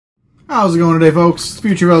How's it going today, folks?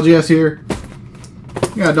 Future LGS here.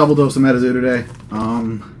 We got a double dose of Metazoo today.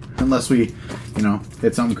 Unless we,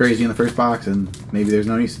 hit something crazy in the first box and maybe there's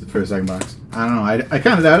no use for the second box. I don't know. I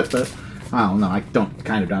kind of doubt it, but I don't know. I don't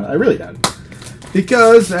kind of doubt it. I really doubt it.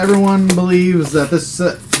 Because everyone believes that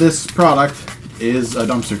this product is a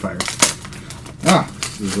dumpster fire.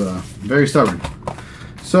 This is very stubborn.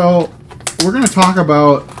 So, we're going to talk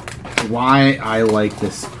about why I like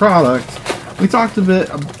this product. We talked a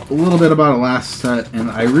little bit about it last set,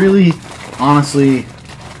 and I really, honestly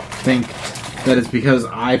think that it's because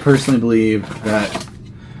I personally believe that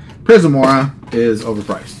Prismora is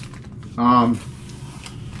overpriced.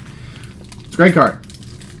 It's a great card,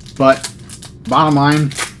 but bottom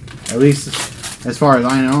line, at least as far as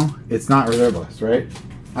I know, it's not reserve list, right?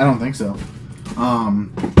 I don't think so.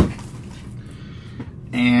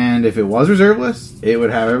 And if it was reserve list, it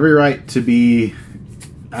would have every right to be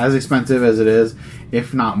as expensive as it is,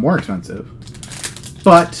 if not more expensive.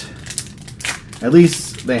 But at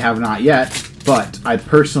least they have not yet, but I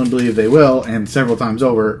personally believe they will, and several times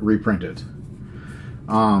over, reprint it.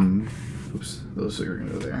 Oops, those are going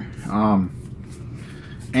to go there.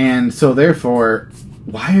 And so therefore,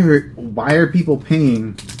 why are people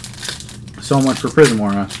paying so much for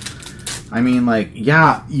Prismora? I mean, like,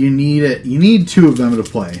 yeah, you need it. You need two of them to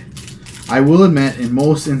play. I will admit, in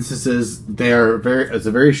most instances, it's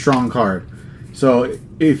a very strong card. So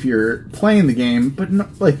if you're playing the game, but no,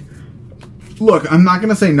 like, look, I'm not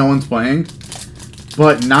gonna say no one's playing,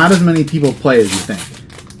 but not as many people play as you think.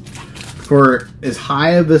 For as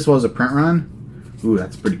high as this was a print run, ooh,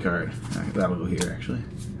 that's a pretty card. That'll go here, actually.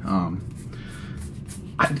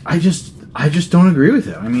 I just don't agree with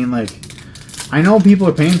it. I mean, like, I know people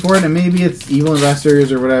are paying for it, and maybe it's evil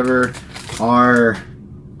investors or whatever are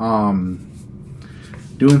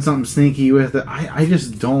doing something sneaky with it. I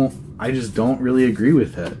just don't really agree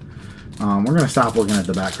with it. We're gonna stop looking at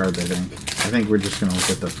the back cards. I think we're just gonna look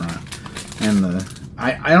at the front and the.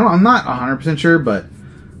 I'm not 100% sure, but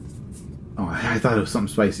I thought it was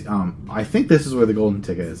something spicy. I think this is where the golden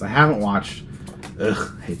ticket is. I haven't watched.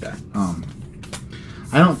 Ugh, I hate that.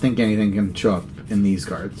 I don't think anything can show up in these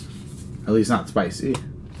cards. At least not spicy.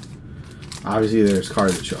 Obviously, there's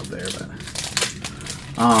cards that show up there, but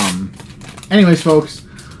anyways, folks.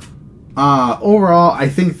 Overall, I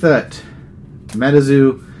think that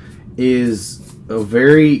Metazoo is a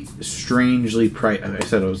very strangely priced. I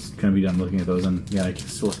said I was going to be done looking at those, and yeah, I can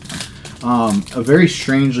still look at them. A very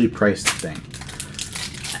strangely priced thing.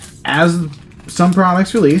 As some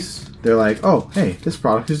products release, they're like, "Oh, hey, this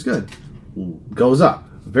product is good." Goes up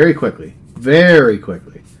very quickly, very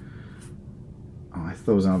quickly. Oh, I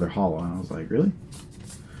thought it was another hollow, and I was like, "Really?"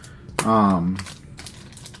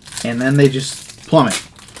 And then they just plummet.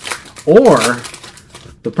 Or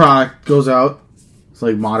the product goes out, it's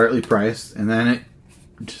like moderately priced, and then it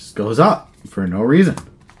just goes up for no reason.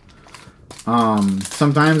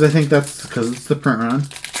 Sometimes I think that's because it's the print run.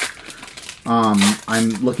 I'm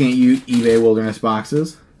looking at eBay Wilderness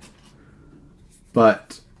boxes.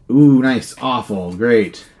 But, ooh, nice, awful,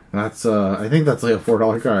 great. That's, I think that's like a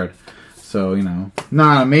 $4 card. So,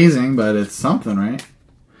 not amazing, but it's something, right?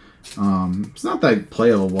 It's not that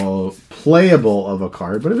playable of a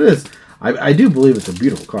card, but it is. I do believe it's a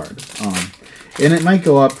beautiful card. And it might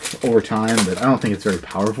go up over time, but I don't think it's very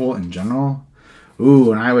powerful in general.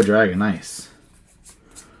 Ooh, an Iowa Dragon, nice.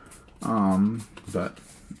 But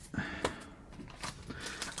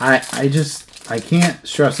I can't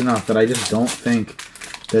stress enough that I just don't think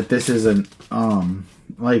that this is an and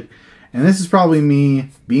this is probably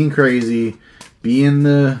me being crazy. Being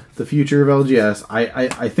the future of LGS,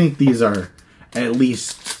 I think these are at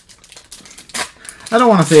least, I don't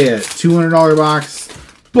want to say a $200 box,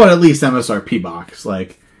 but at least MSRP box.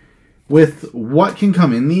 Like, with what can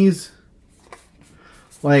come in these,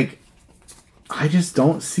 like, I just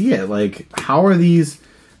don't see it. Like, how are these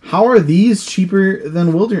cheaper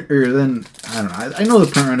than than, I don't know. I know the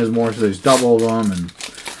print run is more, so there's double of them and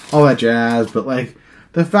all that jazz, but like,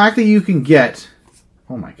 the fact that you can get,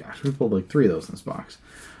 oh my gosh, we pulled like 3 of those in this box.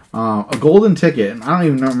 A golden ticket, and I don't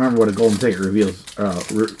even remember what a golden ticket redeems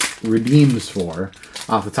for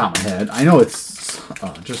off the top of my head. I know it's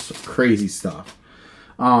just crazy stuff.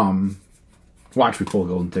 Watch me pull a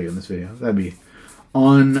golden ticket in this video. That'd be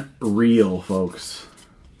unreal, folks.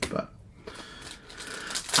 But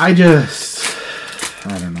I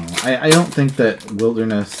don't know. I don't think that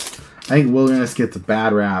Wilderness, I think Wilderness gets a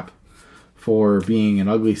bad rap for being an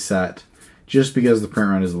ugly set, just because the print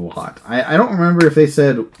run is a lot. I don't remember if they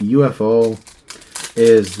said UFO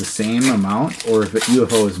is the same amount or if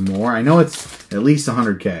UFO is more. I know it's at least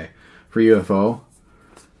 100K for UFO.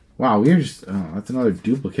 Wow, we're just... Oh, that's another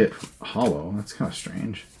duplicate hollow. That's kind of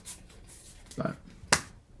strange. But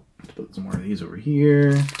let's put some more of these over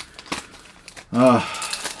here.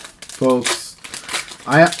 Folks,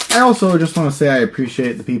 I also just want to say I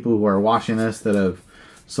appreciate the people who are watching this that have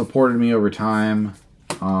supported me over time.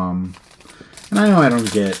 And I know I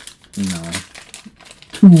don't get, you know,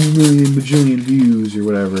 2 million bajillion views or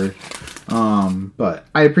whatever. But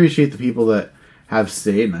I appreciate the people that have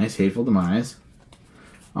stayed, nice hateful demise,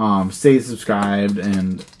 stayed subscribed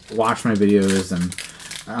and watch my videos, and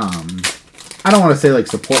I don't want to say like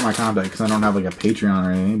support my content because I don't have like a Patreon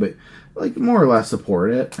or anything, but like more or less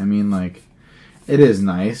support it. I mean, like, it is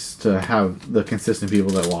nice to have the consistent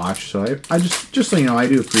people that watch. So I just so you know, I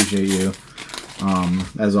do appreciate you,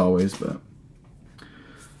 as always. But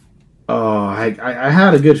oh, I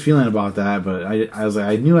had a good feeling about that, but I was like,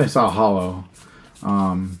 I knew I saw hollow.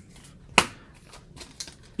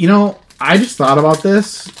 You know, I just thought about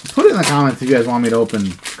this. Put it in the comments if you guys want me to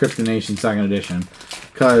open Crypto Nation 2nd Edition,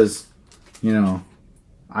 because, you know,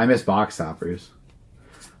 I miss box toppers.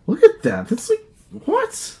 Look at that. That's like,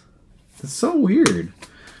 what? That's so weird.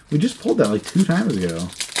 We just pulled that like 2 times ago.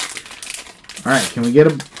 All right, can we get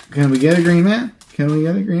a green man? Can we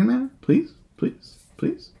get a green man? Please, please,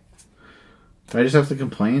 please. Do I just have to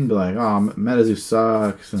complain, be like, oh, Metazoo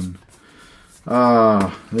sucks, and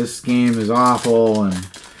this game is awful, and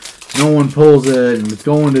no one pulls it, and it's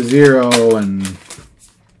going to 0, and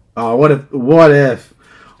what if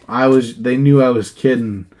they knew I was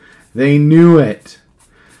kidding. They knew it.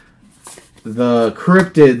 The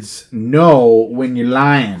cryptids know when you're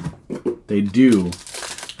lying. They do.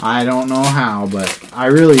 I don't know how, but I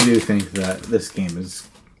really do think that this game is,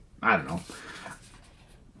 I don't know.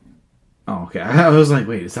 Oh, okay. I was like,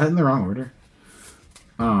 wait, is that in the wrong order?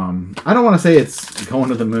 I don't want to say it's going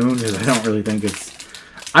to the moon, because I don't really think it's...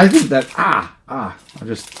 I think that... I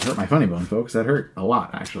just hurt my funny bone, folks. That hurt a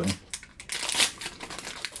lot, actually.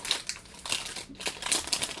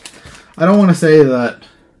 I don't want to say that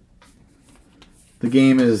the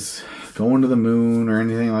game is going to the moon or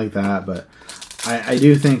anything like that, but I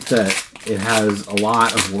do think that it has a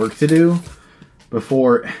lot of work to do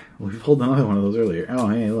before... We pulled another one of those earlier. Oh,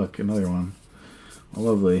 hey, look, another one. Oh,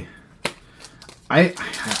 lovely. I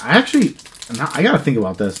actually... I gotta think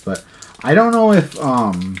about this, but I don't know if...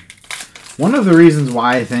 one of the reasons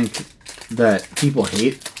why I think that people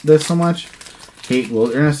hate this so much, hate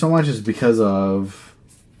Wilderness so much, is because of...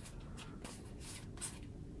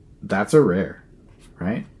 That's a rare,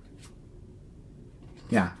 right?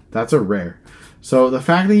 Yeah, that's a rare. So the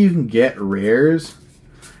fact that you can get rares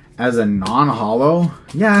as a non-hollow,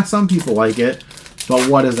 yeah, some people like it, but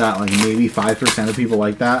what is that, like maybe 5% of people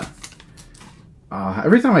like that?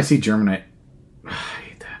 Every time I see Germanite, I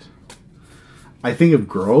hate that. I think of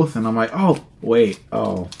Growth, and I'm like, oh, wait,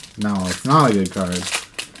 oh, no, it's not a good card.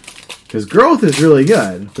 Because Growth is really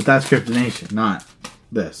good, but that's Crypto Nation, not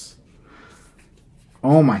this.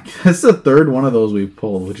 Oh my, that's the 3rd one of those we've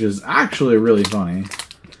pulled, which is actually really funny.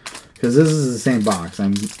 Because this is the same box.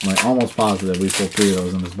 I'm like almost positive we pulled 3 of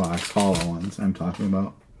those in this box. Hollow ones I'm talking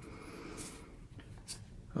about.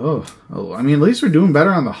 Oh, I mean, at least we're doing better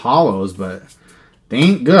on the hollows, but they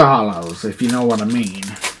ain't good hollows, if you know what I mean.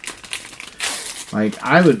 Like,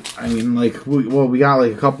 we got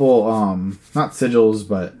like a couple, not sigils,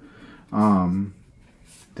 but, dang,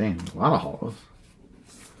 a lot of hollows.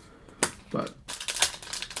 But,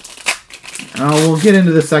 we'll get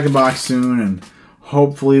into the second box soon, and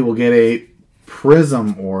hopefully we'll get a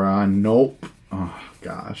Prism Aura. Nope. Oh,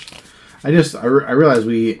 gosh. I realized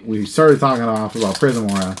we started talking off about Prism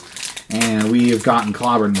Aura, and we have gotten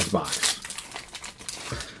clobbered in this box.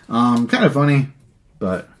 Kind of funny,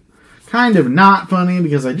 but kind of not funny,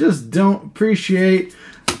 because I just don't appreciate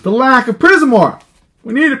the lack of Prism Aura.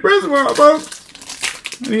 We need a Prism Aura, folks.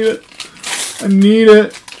 I need it. I need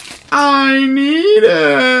it. I need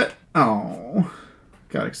it. Oh,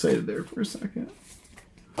 got excited there for a second.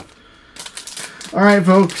 All right,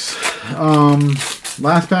 folks.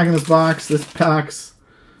 Last pack in this box. This pack's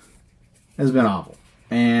has been awful,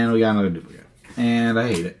 and we got another duplicate, and I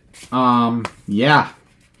hate it. Yeah,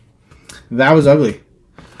 that was ugly.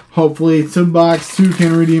 Hopefully, some box 2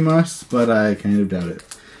 can redeem us, but I kind of doubt it.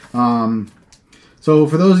 So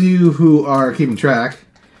for those of you who are keeping track,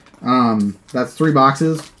 that's 3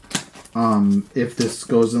 boxes. If this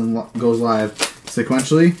goes live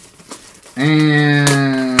sequentially,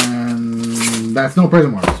 and that's no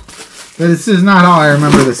Prism Wars. This is not how I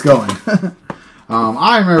remember this going.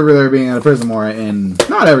 I remember there being a Prism Aura in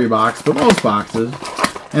not every box, but most boxes.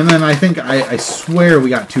 And then I think I swear we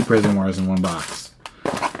got 2 Prism Auras in one box.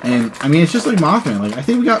 And I mean, it's just like Mothman. Like, I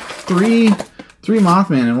think we got 3 3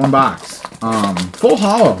 Mothman in 1 box. Full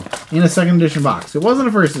hollow in a 2nd edition box. It wasn't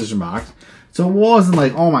a 1st edition box, so it wasn't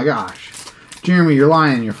like, oh my gosh, Jeremy, you're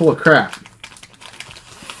lying, you're full of crap.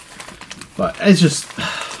 But it's just,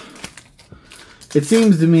 it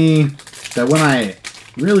seems to me that when I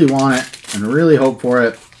really want it and really hope for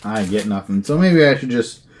it, I get nothing. So maybe I should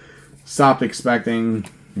just stop expecting,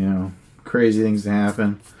 you know, crazy things to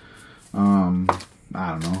happen. I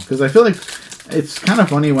don't know, because I feel like it's kind of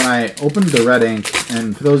funny when I opened the red ink,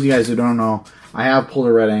 and for those of you guys who don't know, I have pulled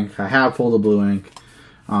a red ink, I have pulled a blue ink.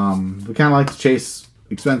 We kind of like to chase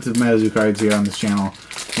expensive Metazoo cards here on this channel,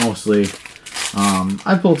 mostly.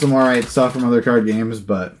 I've pulled some alright stuff from other card games,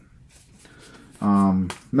 but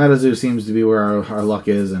Metazoo seems to be where our luck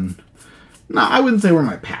is, and no, I wouldn't say where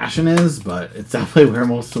my passion is, but it's definitely where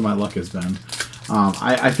most of my luck has been.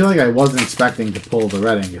 I feel like I wasn't expecting to pull the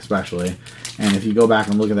red ink, especially, and if you go back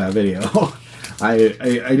and look at that video,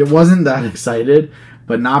 I wasn't that excited,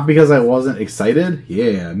 but not because I wasn't excited.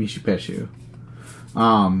 Yeah, Mishu Peshu.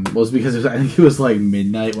 Was because I think it was like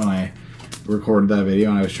midnight when I recorded that video,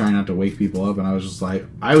 and I was trying not to wake people up, and I was just like,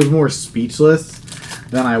 I was more speechless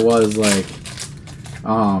than I was like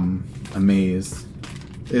amazed.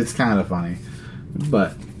 It's kind of funny,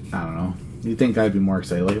 but I don't know. You'd think I'd be more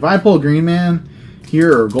excited. Like if I pull Green Man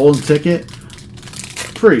here or Golden Ticket,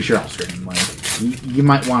 pretty sure I'll scream. Like you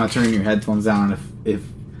might want to turn your headphones down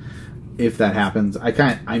if that happens. I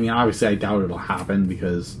mean, obviously I doubt it'll happen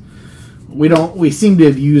because we seem to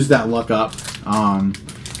have used that luck up.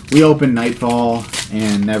 We opened Nightfall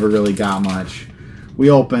and never really got much. We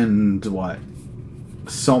opened what?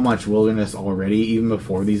 So much Wilderness already, even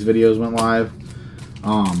before these videos went live.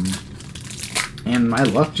 And my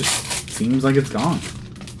luck just seems like it's gone.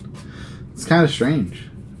 It's kind of strange.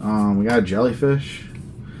 We got a Jellyfish.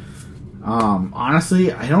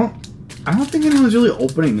 Honestly, I don't think anyone's really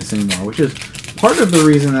opening this anymore, which is part of the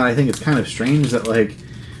reason that I think it's kind of strange that like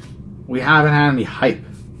we haven't had any hype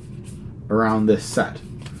around this set.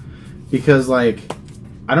 Because like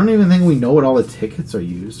I don't even think we know what all the tickets are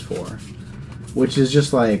used for. Which is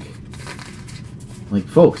just like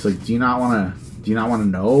folks, like do you not want to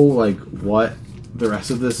know like what the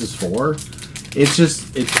rest of this is for? It's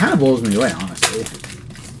just, it kind of blows me away, honestly.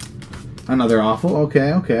 Another awful,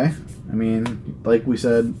 okay. I mean, like we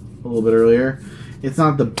said a little bit earlier, it's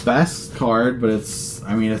not the best card, but it's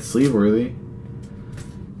sleeve worthy.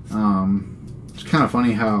 It's kind of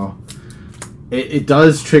funny how it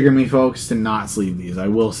does trigger me, folks, to not sleeve these. I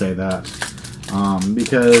will say that.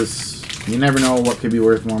 Because you never know what could be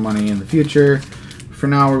worth more money in the future. For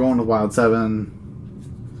now, we're going to Wild 7.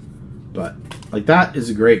 But, like, that is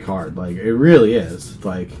a great card. Like, it really is.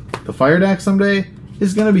 Like, the Fire deck someday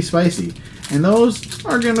is going to be spicy. And those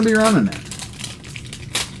are going to be running it.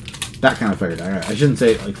 That kind of Fire deck. I shouldn't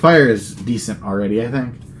say, like, Fire is decent already, I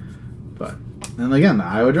think. But, and again, the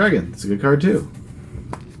Iowa Dragon. It's a good card, too.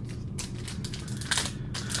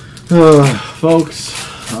 Folks,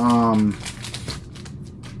 I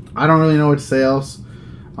don't really know what to say else.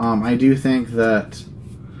 I do think that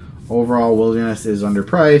overall Wilderness is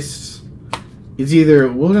underpriced. It's either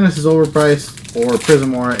Wilderness is overpriced or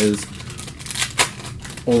Prismora is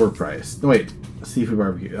overpriced. No, wait, Seafood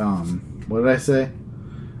Barbecue. What did I say?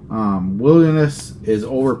 Wilderness is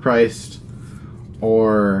overpriced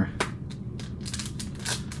or...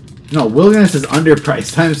 No, Wilderness is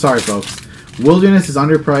underpriced. I'm sorry, folks. Wilderness is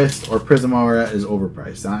underpriced or Prismora is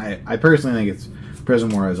overpriced. And I personally think it's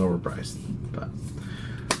Prismora is overpriced. But,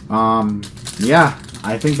 yeah,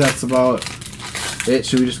 I think that's about it.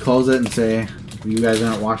 Should we just close it and say, you guys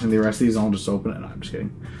aren't watching the rest of these, I'll just open it? No, I'm just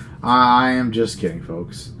kidding. I am just kidding,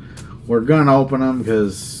 folks. We're going to open them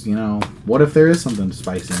because, you know, what if there is something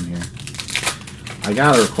spicy in here? I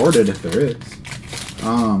got to record it if there is.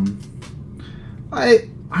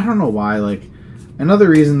 I don't know why, like, another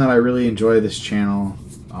reason that I really enjoy this channel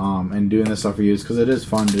and doing this stuff for you is because it is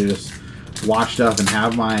fun to just watch stuff and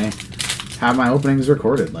have my openings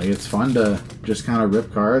recorded. Like, it's fun to just kind of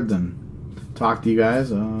rip cards and talk to you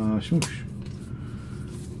guys. Shmoosh.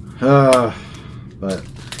 But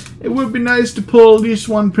it would be nice to pull at least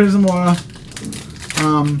one Prismora.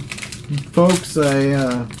 Folks,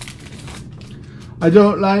 I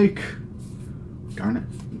don't like, darn it,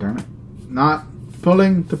 not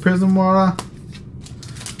pulling the Prismora.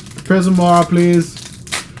 Prismora, please.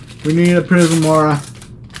 We need a Prismora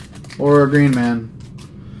or a Green Man.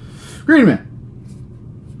 Green Man.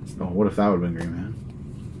 Oh, what if that would have been Green Man?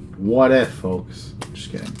 What if, folks?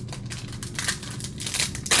 Just kidding.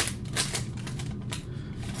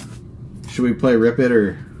 Should we play Rip It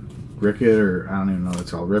or Rick It, or I don't even know what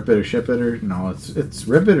it's called. Rip It or Ship It, or no, it's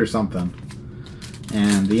Rip It or something.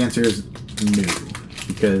 And the answer is new,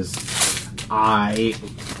 because I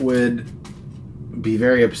would be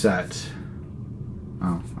very upset.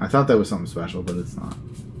 Oh, I thought that was something special, but it's not.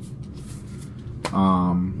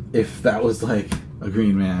 If that was like a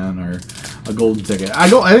green man or a golden ticket. I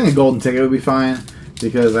think a golden ticket would be fine,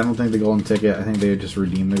 because I don't think the golden ticket, I think they would just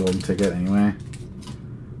redeem the golden ticket anyway.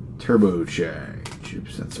 Turbo Chip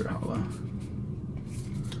Sensor Hollow.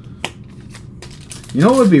 You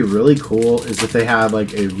know what would be really cool is if they had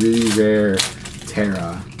like a really rare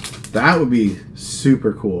Terra. That would be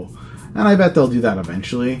super cool. And I bet they'll do that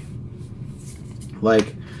eventually.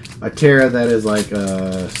 Like a Terra that is like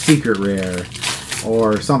a secret rare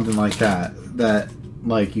or something like that. That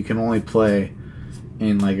like you can only play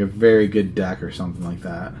in like a very good deck or something like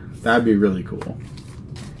that. That'd be really cool.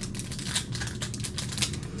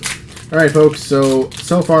 Alright folks, so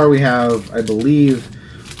far we have, I believe,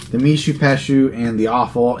 the Mishu Peshu and the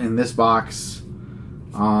Awful in this box.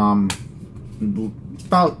 About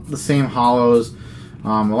the same hollows. The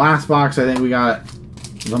last box, I think we got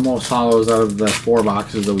the most hollows out of the 4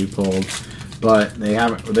 boxes that we pulled, but they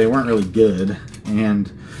weren't really good.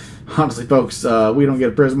 And honestly, folks, we don't get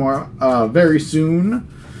a Prismora very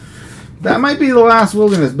soon. That might be the last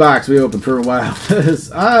Wilderness box we open for a while,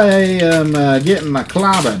 because I am getting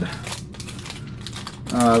clobbered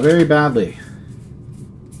very badly.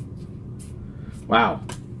 Wow.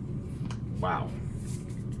 Wow.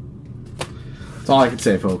 That's all I can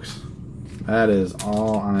say, folks. That is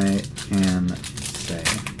all I can say.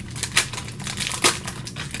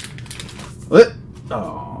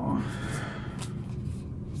 Oh.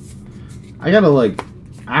 I gotta, like,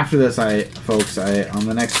 after this, folks, on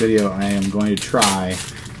the next video, I am going to try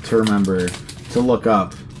to remember to look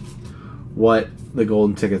up what the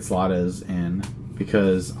golden ticket slot is in,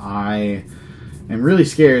 because I am really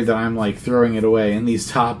scared that I'm like throwing it away in these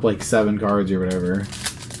top like 7 cards or whatever.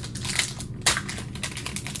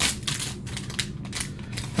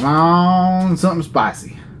 Come on, something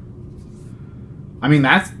spicy. I mean,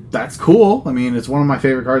 that's cool. I mean, it's one of my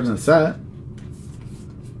favorite cards in the set.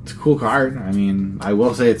 It's a cool card. I mean, I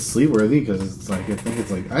will say it's sleeve worthy, because it's like I think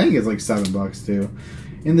it's like $7 too.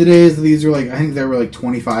 In the days these were like, I think they were like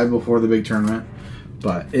 25 before the big tournament.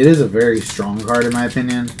 But it is a very strong card in my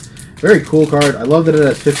opinion. Very cool card. I love that it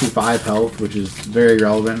has 55 health, which is very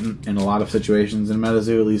relevant in a lot of situations in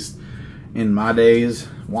Metazoo, at least in my days.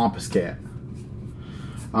 Wampus Cat.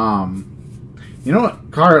 You know what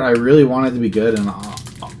card I really wanted to be good, and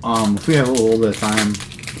if we have a little bit of time,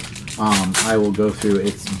 I will go through.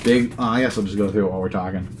 It's big. I guess I'll just go through it while we're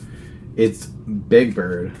talking. It's Big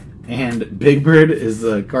Bird, and Big Bird is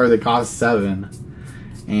the card that costs 7,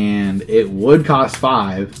 and it would cost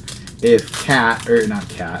 5 if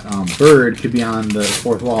Bird could be on the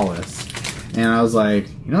 4th wall list. And I was like,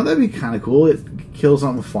 you know, that'd be kind of cool. It kills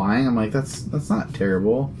something with flying. I'm like, that's not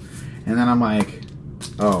terrible. And then I'm like,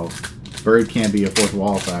 oh, Bird can't be a 4th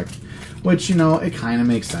wall effect, which, you know, it kind of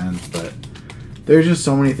makes sense, but there's just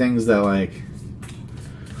so many things that, like,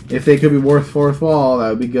 if they could be worth 4th wall, that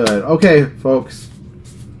would be good. Okay, folks,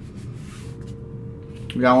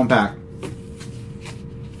 we got one pack.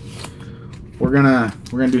 We're gonna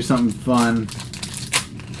do something fun.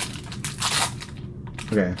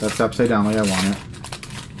 Okay, that's upside down like I want it.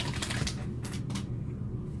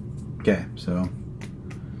 Okay, so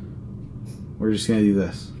we're just gonna do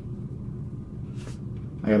this.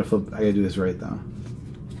 I gotta do this right though.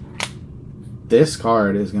 This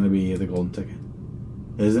card is gonna be the golden ticket,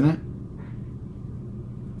 isn't it?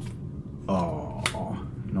 Oh,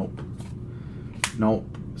 nope. Nope.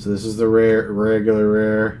 So this is the regular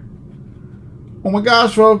rare. Oh my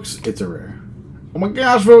gosh, folks, it's a rare. Oh my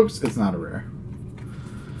gosh, folks, it's not a rare.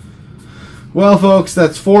 Well, folks,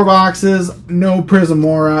 that's 4 boxes. No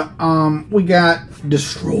Prismora. We got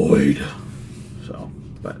destroyed. So,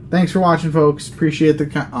 but thanks for watching, folks. Appreciate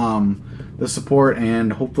the support,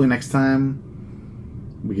 and hopefully next time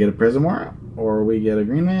we get a Prismora, or we get a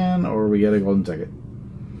green man, or we get a golden ticket.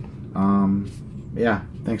 Yeah,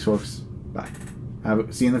 thanks, folks. Bye.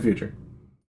 See you in the future.